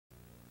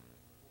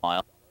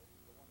mile.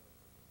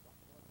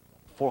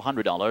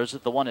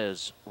 $400. The one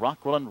is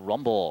Rockland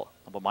Rumble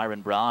of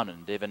Myron Brown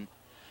and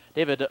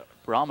David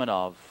Brahman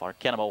of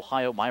Arcanum,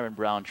 Ohio. Myron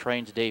Brown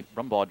trains, Dave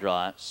Brumbaugh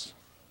drives.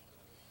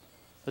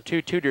 The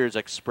two Tudors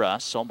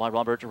Express, owned by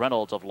Robert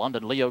Reynolds of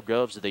London. Leo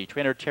Groves, the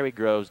trainer. Terry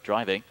Groves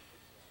driving.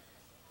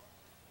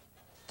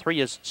 3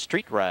 is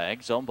Street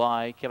Rags, owned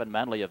by Kevin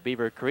Manley of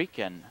Beaver Creek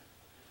and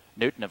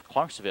Newton of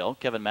Clarksville.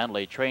 Kevin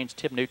Manley trains,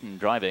 Tim Newton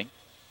driving.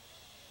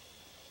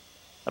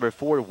 Number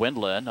 4,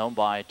 Windland, owned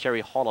by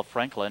Terry Hall of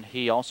Franklin.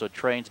 He also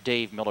trains,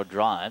 Dave Miller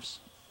drives.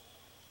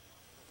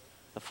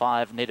 The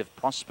 5, Native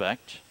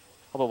Prospect,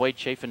 owned by Wade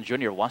Chafin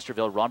Jr.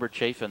 Westerville. Robert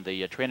Chafin,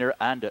 the trainer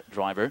and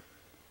driver.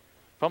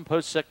 From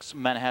post 6,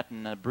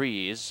 Manhattan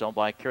Breeze, owned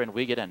by Karen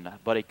Wiegand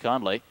and Buddy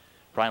Conley.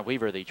 Brian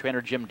Weaver, the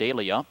trainer. Jim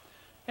Dalia.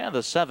 And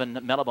the 7,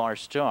 Malabar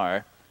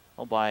Star,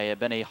 owned by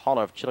Benny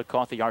Haller of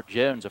Chillicothe. Art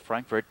Jones of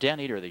Frankfurt. Dan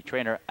Eater, the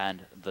trainer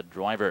and the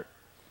driver.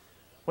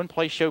 Win,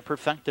 play, show,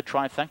 perfecta,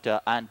 trifecta,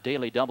 and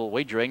daily double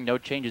wagering. No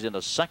changes in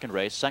the second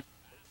race.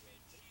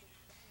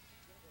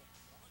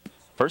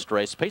 First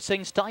race,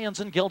 pacing Stallions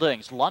and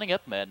Geldings, lining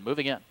up and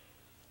moving in.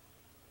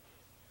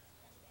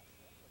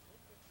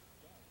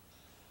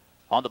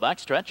 On the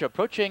backstretch,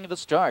 approaching the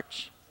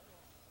start.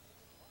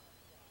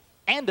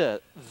 And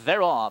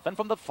they're off. And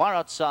from the far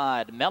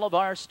outside,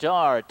 Malabar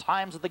Star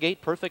times at the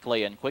gate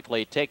perfectly and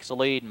quickly takes the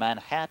lead.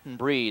 Manhattan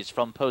Breeze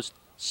from post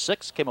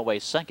 6 came away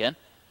second.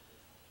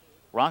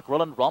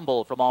 Rockland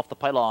Rumble from off the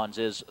pylons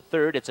is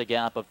third. It's a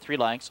gap of 3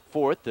 lengths.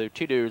 Fourth, the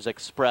Tudors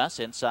Express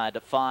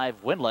inside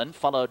 5, Windland,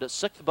 followed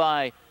 6th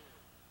by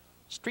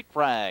Street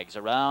Rags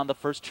around the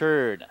first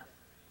turn.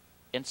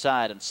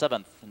 Inside and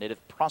 7th,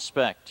 Native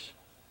Prospect.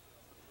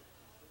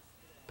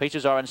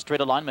 Paces are in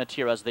straight alignment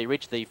here as they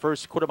reach the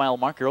first quarter-mile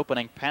marker.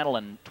 Opening panel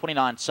in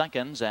 29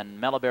 seconds, and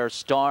Malabar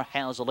Star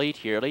has a lead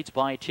here. Leads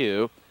by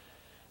 2.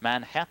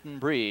 Manhattan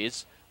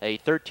Breeze, a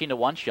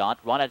 13-to-1 shot.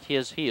 Right at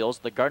his heels,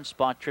 the guard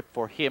spot trip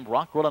for him.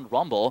 Rockland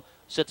Rumble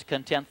sits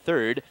content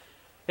third.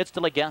 It's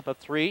still a gap of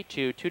 3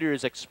 to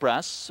Tudors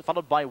Express,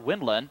 followed by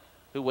Windland,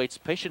 who waits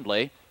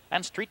patiently.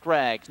 And Street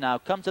Rags now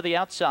comes to the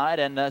outside,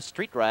 and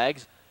Street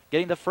Rags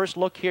getting the first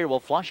look here will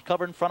flush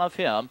cover in front of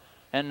him.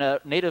 And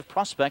Native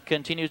Prospect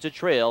continues to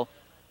trail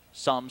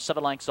some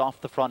 7 lengths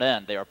off the front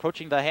end. They are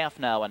approaching the half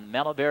now, and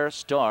Malabar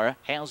Star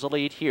has the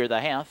lead here,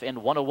 the half in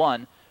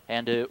 1:01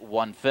 and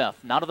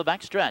 1/5. Now to the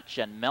backstretch,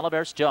 and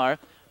Malabar Star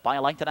by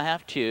a length and a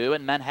half, 2,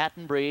 and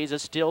Manhattan Breeze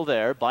is still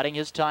there, biding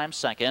his time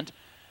second.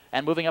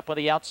 And moving up on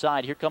the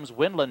outside, here comes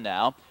Windland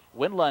now.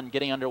 Windland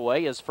getting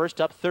underway is first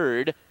up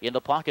third. In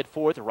the pocket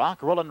 4th,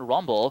 Rockland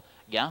Rumble.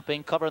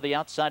 Gapping cover the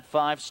outside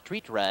 5,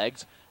 Street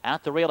Rags.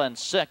 At the rail in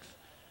 6th.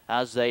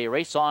 As they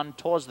race on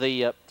towards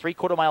the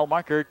 3/4-mile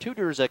marker,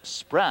 Tudors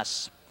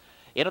Express.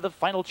 Into the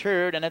final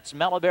turn, and it's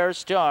Malabar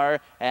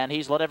Star, and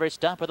he's led every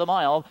step of the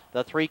mile.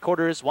 The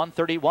 3/4,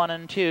 1:31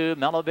 and 2.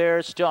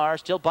 Malabar Star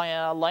still by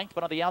a length,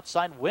 but on the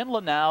outside,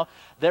 Windland now.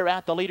 They're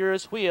at the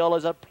leader's wheel,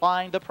 is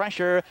applying the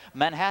pressure.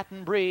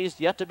 Manhattan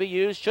Breeze, yet to be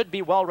used, should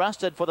be well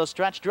rested for the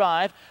stretch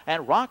drive.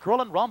 And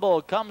Rockland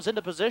Rumble comes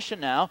into position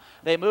now.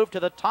 They move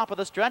to the top of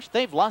the stretch.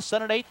 They've less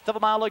than 1/8 of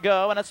a mile to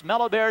go, and it's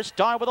Malabar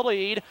Star with the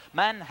lead.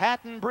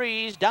 Manhattan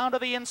Breeze down to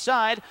the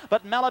inside,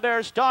 but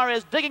Malabar Star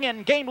is digging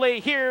in gamely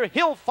here.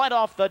 He'll fight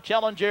off the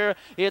challenger.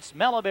 It's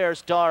Malabar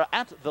Star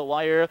at the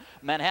wire.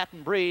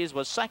 Manhattan Breeze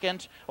was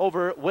second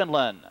over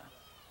Windland.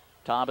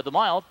 Top of the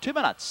mile, 2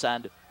 minutes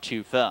and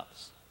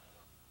 2/5.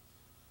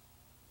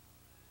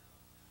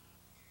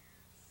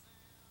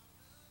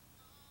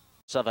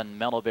 7,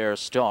 Malabar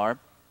Star.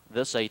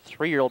 This a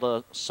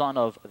 3-year-old son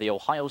of the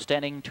Ohio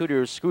Standing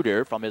Tudor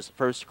Scooter from his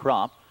first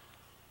crop.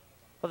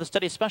 With a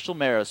steady special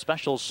mare,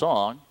 Special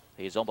Song.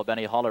 He's owned by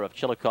Benny Haller of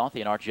Chillicothe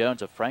and Art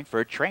Jones of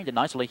Frankfurt. Trained and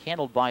nicely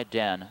handled by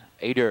Dan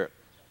Ater.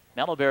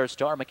 Malabar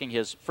Star making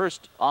his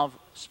first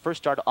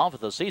start of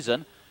the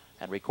season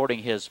and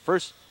recording his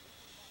first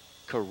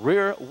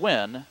career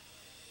win.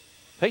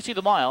 Pacing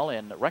the mile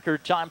in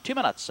record time, 2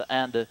 minutes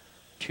and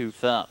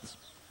 2/5.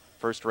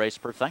 First race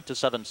perfecta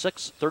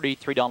 7-6,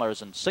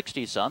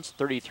 $33.60,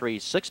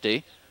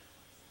 $33.60.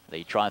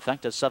 The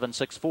trifecta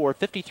 7-6-4,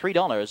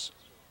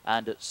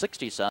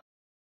 $53.60.